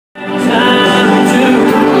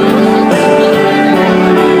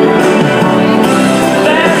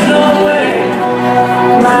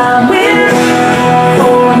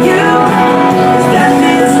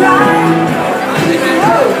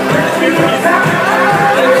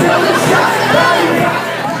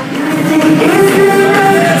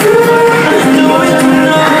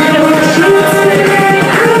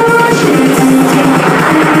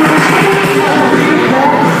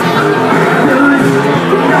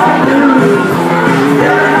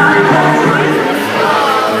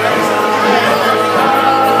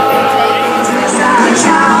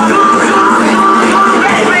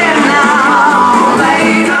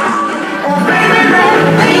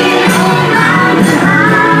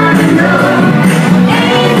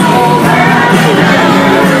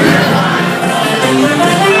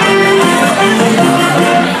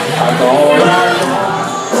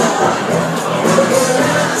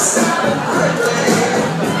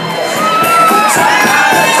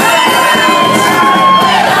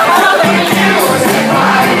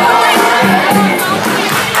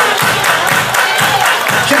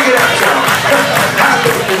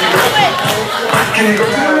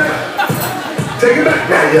Take it back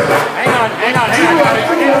now, yeah. Hang on.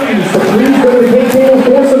 Please go to the gate table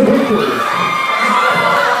for some victory.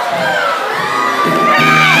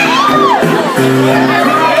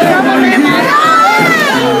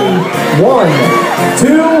 One,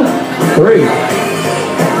 two, three.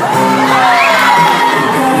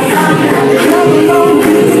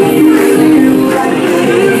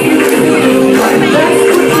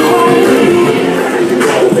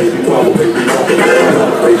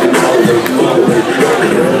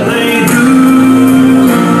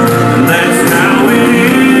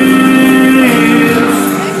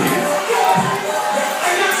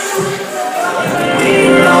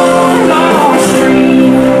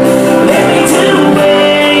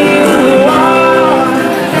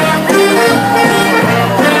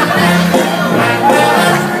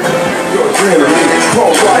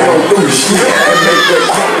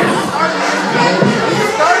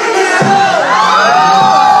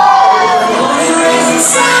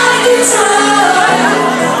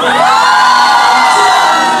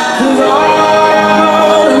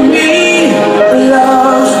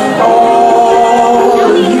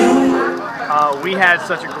 We had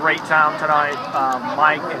such a great time tonight.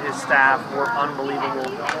 Mike and his staff were unbelievable.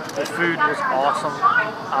 The food was awesome.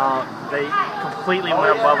 They completely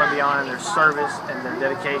went above and beyond in their service and their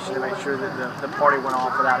dedication to make sure that the party went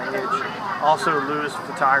off without a hitch. Also, Lou's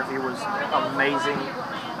photography was amazing.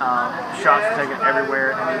 Shots were taken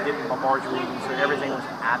everywhere, and he didn't bombard you even, so everything was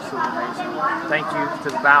absolutely amazing. Thank you to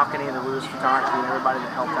the Balcony and the Lou's photography and everybody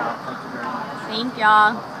that helped out. Thank you very much. Thank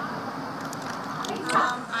y'all.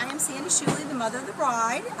 I am Sandy Shuley, the mother of the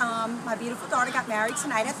bride. My beautiful daughter got married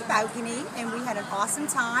tonight at the Balcony, and we had an awesome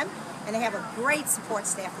time. And they have a great support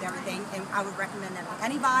staff and everything, and I would recommend that to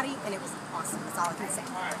anybody, and it was awesome. That's all I can say.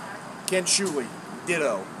 Ken Shuley,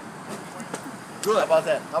 ditto. Good. How about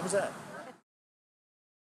that? How was that?